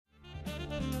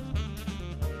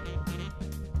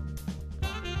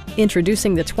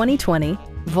Introducing the 2020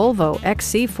 Volvo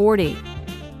XC40.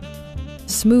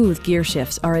 Smooth gear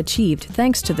shifts are achieved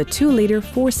thanks to the 2-liter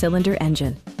 4-cylinder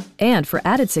engine. And for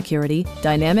added security,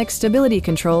 dynamic stability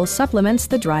control supplements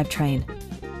the drivetrain.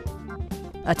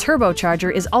 A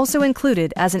turbocharger is also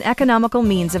included as an economical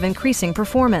means of increasing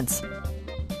performance.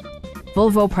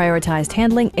 Volvo prioritized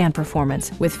handling and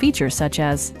performance with features such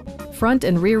as front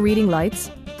and rear reading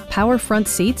lights, power front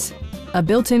seats, a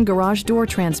built-in garage door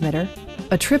transmitter,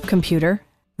 a trip computer,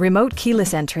 remote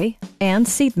keyless entry, and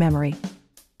seat memory.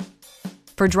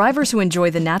 For drivers who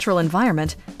enjoy the natural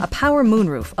environment, a power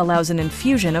moonroof allows an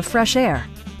infusion of fresh air.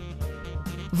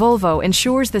 Volvo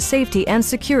ensures the safety and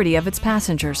security of its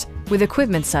passengers with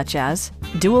equipment such as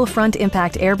dual front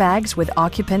impact airbags with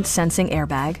occupant sensing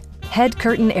airbag, head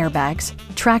curtain airbags,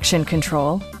 traction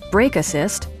control, brake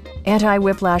assist,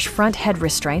 anti-whiplash front head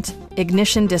restraints,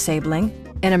 ignition disabling,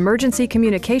 an emergency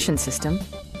communication system,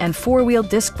 and 4-wheel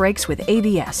disc brakes with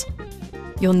ABS.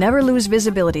 You'll never lose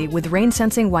visibility with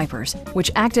rain-sensing wipers,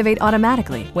 which activate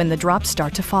automatically when the drops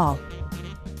start to fall.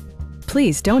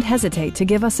 Please don't hesitate to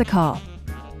give us a call.